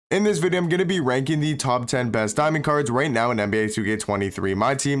In this video, I'm going to be ranking the top 10 best diamond cards right now in NBA 2K23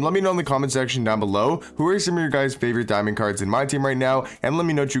 My Team. Let me know in the comment section down below who are some of your guys' favorite diamond cards in My Team right now, and let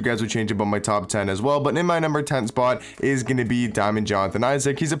me know what you guys would change up on my top 10 as well. But in my number 10 spot is going to be Diamond Jonathan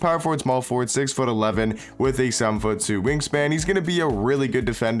Isaac. He's a power forward, small forward, 6'11" with a 7'2" wingspan. He's going to be a really good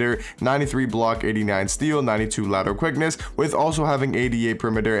defender, 93 block, 89 steal, 92 lateral quickness, with also having 88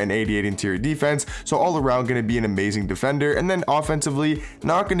 perimeter and 88 interior defense. So all around going to be an amazing defender. And then offensively,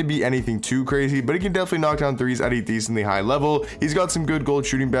 not going to be anything too crazy, but he can definitely knock down threes at a decently high level. He's got some good gold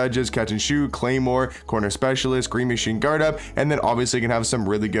shooting badges, catch and shoot, claymore, corner specialist, green machine guard up, and then obviously can have some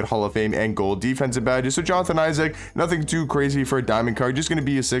really good Hall of Fame and gold defensive badges. So Jonathan Isaac, nothing too crazy for a diamond card, just going to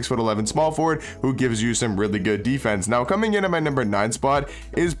be a 6'11" small forward who gives you some really good defense. Now coming in at my number 9 spot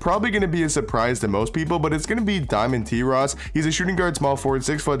is probably going to be a surprise to most people, but it's going to be Diamond T. Ross. He's a shooting guard, small forward,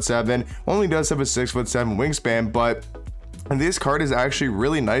 6'7", only does have a 6'7" wingspan, but this card is actually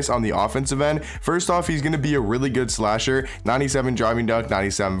really nice on the offensive end. First off, he's going to be a really good slasher, 97 driving dunk,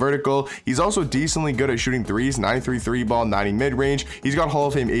 97 vertical. He's also decently good at shooting threes, 93 3 ball, 90 mid-range. He's got Hall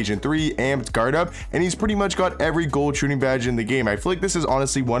of Fame Agent 3, amped guard up, and he's pretty much got every gold shooting badge in the game. I feel like this is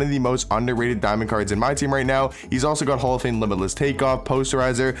honestly one of the most underrated diamond cards in My Team right now. He's also got Hall of Fame limitless takeoff,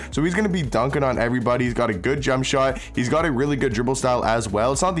 posterizer, so he's going to be dunking on everybody. He's got a good jump shot. He's got a really good dribble style as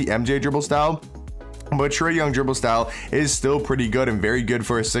well. It's not the MJ dribble style, but Trae Young dribble style is still pretty good and very good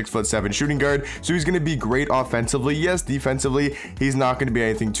for a 6'7" shooting guard. So he's going to be great offensively. Yes, defensively, he's not going to be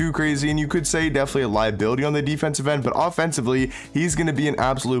anything too crazy, and you could say definitely a liability on the defensive end, but offensively, he's going to be an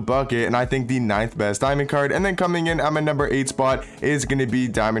absolute bucket, and I think the 9th best diamond card. And then coming in at my number 8 spot is going to be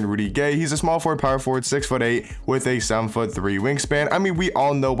Diamond Rudy Gay. He's a small forward, power forward, 6'8" with a 7'3" wingspan. I mean, we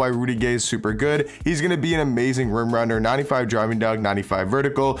all know why Rudy Gay is super good. He's going to be an amazing rim runner, 95 driving dunk, 95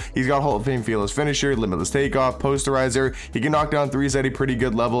 vertical. He's got Hall of Fame fearless finisher, limitless takeoff, posterizer. He can knock down threes at a pretty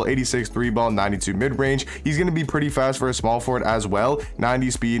good level, 86 3 ball, 92 mid-range. He's going to be pretty fast for a small forward as well, 90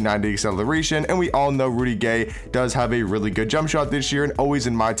 speed, 90 acceleration. And we all know Rudy Gay does have a really good jump shot this year, and always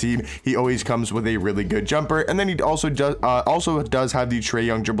in My Team, he always comes with a really good jumper. And then he also does have the Trae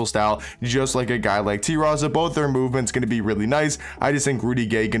Young dribble style, just like a guy like T. Ross. So both their movements going to be really nice. I just think Rudy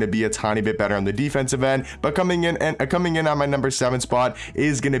Gay going to be a tiny bit better on the defensive end. But coming in on my number 7 spot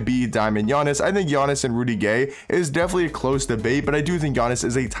is going to be Diamond Giannis. I think Giannis and Rudy Gay is definitely a close debate, but I do think Giannis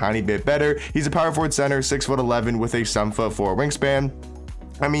is a tiny bit better. He's a power forward center, 6'11" with a 7'4" wingspan.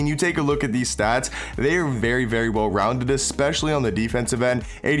 I mean, you take a look at these stats, they are very, very well rounded, especially on the defensive end.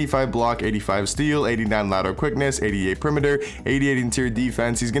 85 block, 85 steal, 89 lateral quickness, 88 perimeter, 88 interior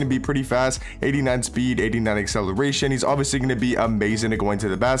defense. He's going to be pretty fast, 89 speed, 89 acceleration. He's obviously going to be amazing at going to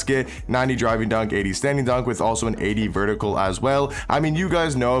the basket, 90 driving dunk, 80 standing dunk, with also an 80 vertical as well. I mean, you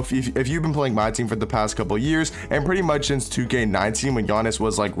guys know, if you've been playing My Team for the past couple years, and pretty much since 2K19 when Giannis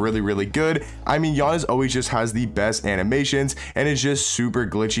was like really, really good, I mean, Giannis always just has the best animations, and it's just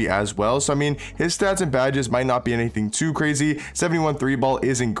super glitchy as well. So I mean, his stats and badges might not be anything too crazy. 71 3 ball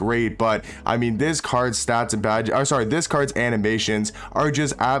isn't great, but I mean, this card's stats and badges, this card's animations are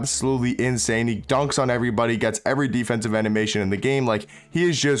just absolutely insane. He dunks on everybody, gets every defensive animation in the game. Like, he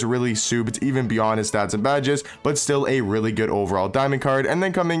is just really souped even beyond his stats and badges, but still a really good overall diamond card. And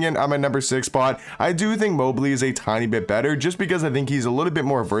then coming in at my number 6 spot, I do think Mobley is a tiny bit better, just because I think he's a little bit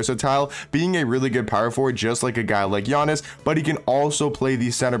more versatile, being a really good power forward just like a guy like Giannis, but he can also play the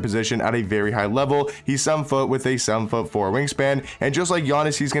center position at a very high level. He's 7 foot with a 7'4" wingspan, and just like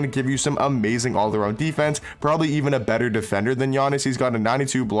Giannis, he's going to give you some amazing all-around defense, probably even a better defender than Giannis. He's got a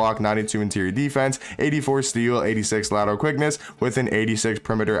 92 block, 92 interior defense, 84 steal, 86 lateral quickness, with an 86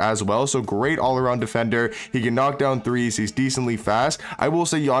 perimeter as well. So great all-around defender. He can knock down threes. He's decently fast. I will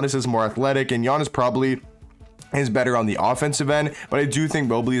say Giannis is more athletic, and Giannis probably is better on the offensive end, but I do think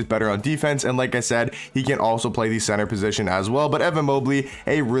Mobley is better on defense. And like I said, he can also play the center position as well. But Evan Mobley,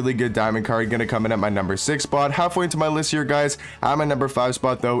 a really good diamond card, gonna come in at my number 6 spot. Halfway into my list here, guys. At my number 5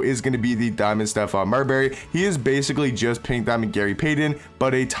 spot though is gonna be the Diamond Stephon Marbury. He is basically just Pink Diamond Gary Payton,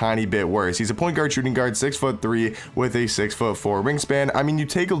 but a tiny bit worse. He's a point guard, shooting guard, 6'3" with a 6'4" wingspan. I mean, you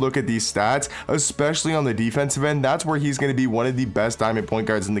take a look at these stats, especially on the defensive end, that's where he's gonna be one of the best diamond point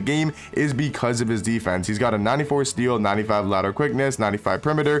guards in the game, is because of his defense. He's got a 94 steal, 95 lateral quickness, 95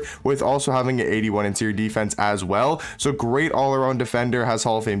 perimeter, with also having an 81 interior defense as well. So great all-around defender, has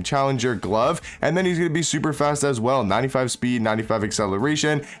Hall of Fame challenger glove, and then he's going to be super fast as well, 95 speed, 95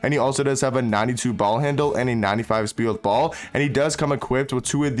 acceleration, and he also does have a 92 ball handle and a 95 speed with ball, and he does come equipped with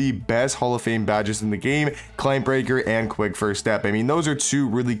 2 of the best Hall of Fame badges in the game, clamp breaker and quick first step. I mean, those are 2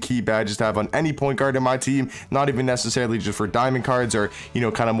 really key badges to have on any point guard in My Team, not even necessarily just for diamond cards or, you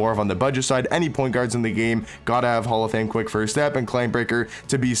know, kind of more of on the budget side. Any point guards in the game gotta have Hall of Fame quick first step and claim breaker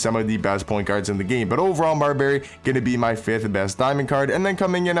to be some of the best point guards in the game. But overall, Marbury gonna be my 5th best diamond card. And then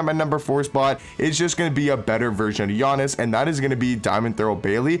coming in at my number 4 spot, it's just gonna be a better version of Giannis, and that is gonna be Diamond Thurl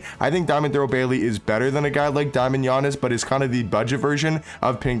Bailey. I think Diamond Thurl Bailey is better than a guy like Diamond Giannis, but is kind of the budget version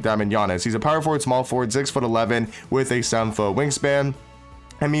of Pink Diamond Giannis. He's a power forward, small forward, 6'11" with a 7-foot wingspan.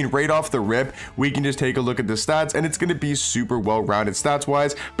 I mean, right off the rip, we can just take a look at the stats, and it's going to be super well-rounded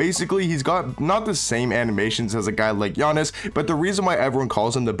stats-wise. Basically, he's got not the same animations as a guy like Giannis, but the reason why everyone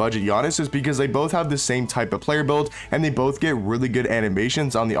calls him the budget Giannis is because they both have the same type of player build, and they both get really good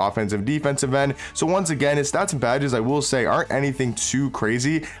animations on the offensive and defensive end. So once again, his stats and badges, I will say, aren't anything too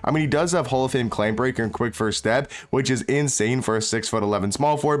crazy. I mean, he does have Hall of Fame claim breaker and quick first step, which is insane for a 6'11"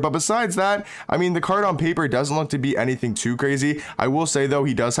 small forward. But besides that, I mean, the card on paper doesn't look to be anything too crazy. I will say,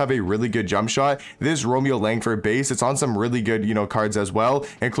 though, he does have a really good jump shot. This Romeo Langford base, it's on some really good, cards as well,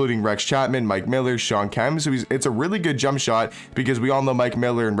 including Rex Chapman, Mike Miller, Sean Kemp. So it's a really good jump shot because we all know Mike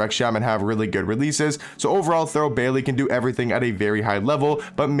Miller and Rex Chapman have really good releases. So overall, Thurl Bailey can do everything at a very high level,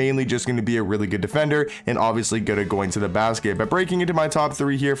 but mainly just going to be a really good defender and obviously good at going to the basket. But breaking into my top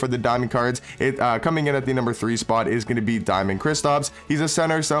 3 here for the diamond cards, coming in at the number 3 spot is going to be Diamond Kristaps. He's a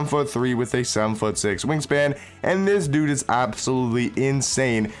center, 7'3" with a 7'6" wingspan, and this dude is absolutely insane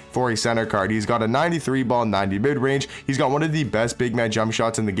for a center card. He's got a 93 ball, 90 mid-range. He's got one of the best big man jump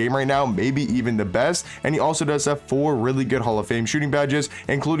shots in the game right now, maybe even the best, and he also does have 4 really good Hall of Fame shooting badges,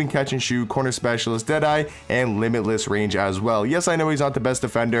 including catch and shoot, corner specialist, deadeye, and limitless range as well. Yes, I know he's not the best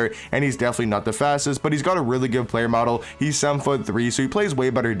defender, and he's definitely not the fastest, but he's got a really good player model. He's 7'3", so he plays way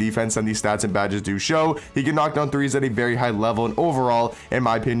better defense than these stats and badges do show. He can knock down threes at a very high level, and overall, in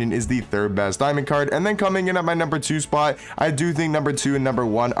my opinion, is the 3rd best diamond card. And then coming in at my number 2 spot, I do think number 2 and number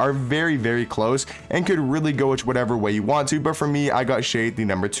 1 are very, very close and could really go whichever way you want to. But for me, I got Shea at the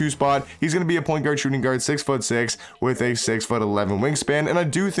number 2 spot. He's going to be a point guard, shooting guard, 6'6" with a 6'11" wingspan. And I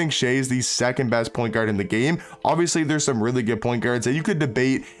do think Shea is the 2nd best point guard in the game. Obviously, there's some really good point guards that you could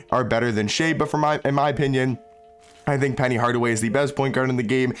debate are better than Shea, but in my opinion, I think Penny Hardaway is the best point guard in the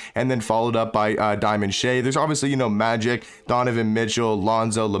game, and then followed up by Diamond Shea. There's obviously, Magic, Donovan Mitchell,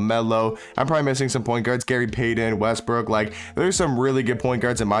 Lonzo, LaMelo. I'm probably missing some point guards, Gary Payton, Westbrook. Like, there's some really good point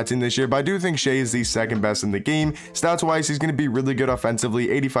guards in my team this year, but I do think Shea is the 2nd best in the game. Stats-wise, he's going to be really good offensively,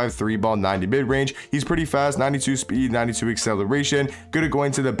 85 3-ball, 90 mid-range. He's pretty fast, 92 speed, 92 acceleration, good at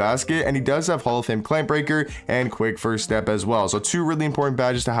going to the basket, and he does have Hall of Fame clamp breaker and quick first step as well. So 2 really important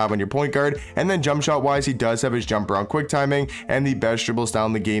badges to have on your point guard. And then jump shot-wise, he does have his jumper on quick timing and the best dribble style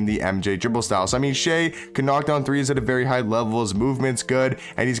in the game, the MJ dribble style. So I mean, Shea can knock down threes at a very high level, his movement's good,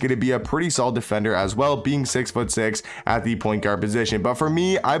 and he's going to be a pretty solid defender as well, being 6'6" at the point guard position. But for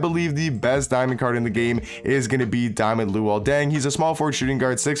me, I believe the best diamond card in the game is going to be Diamond Luol Deng. He's a small forward shooting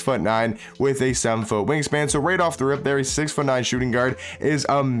guard, 6'9" with a 7-foot wingspan. So right off the rip there, he's 6'9" shooting guard, is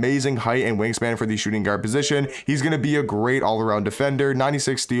amazing height and wingspan for the shooting guard position. He's going to be a great all-around defender,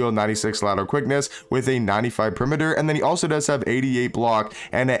 96 steal, 96 lateral quickness with a 95 perimeter, and then he also does have 88 block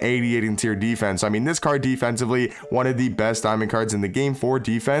and an 88 interior defense. I mean, this card defensively, one of the best diamond cards in the game for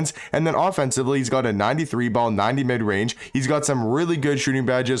defense. And then offensively, he's got a 93 ball, 90 mid-range. He's got some really good shooting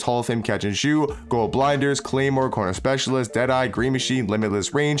badges, Hall of Fame catch and shoot, goal blinders, claymore, corner specialist, deadeye, green machine,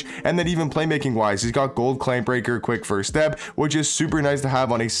 limitless range. And then even playmaking wise, he's got gold clamp breaker, quick first step, which is super nice to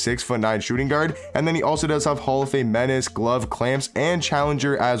have on a 6'9" shooting guard. And then he also does have Hall of Fame menace, glove, clamps, and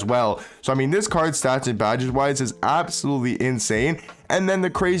challenger as well. So I mean, this card stats and badges wise is absolutely insane. And then the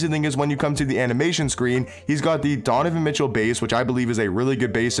crazy thing is when you come to the animation screen, he's got the Donovan Mitchell base, which I believe is a really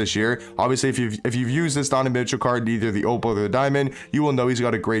good base this year. Obviously, if you've used this Donovan Mitchell card, either the opal or the diamond, you will know he's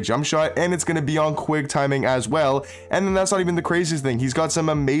got a great jump shot, and it's going to be on quick timing as well. And then that's not even the craziest thing. He's got some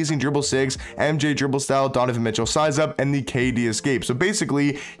amazing dribble 6, MJ dribble style, Donovan Mitchell size up, and the KD escape. So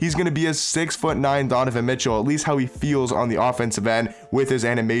basically, he's going to be a 6'9" Donovan Mitchell, at least how he feels on the offensive end with his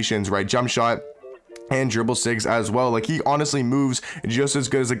animations, right? Jump shot and dribble 6 as well. Like, he honestly moves just as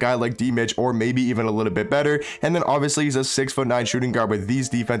good as a guy like D-Mitch, or maybe even a little bit better. And then obviously he's a 6'9" shooting guard with these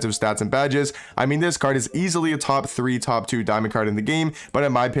defensive stats and badges. I mean, this card is easily a top 3, top 2 diamond card in the game, but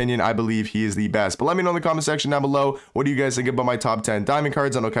in my opinion, I believe he is the best. But let me know in the comment section down below, what do you guys think about my top 10 diamond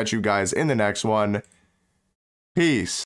cards, and I'll catch you guys in the next one. Peace.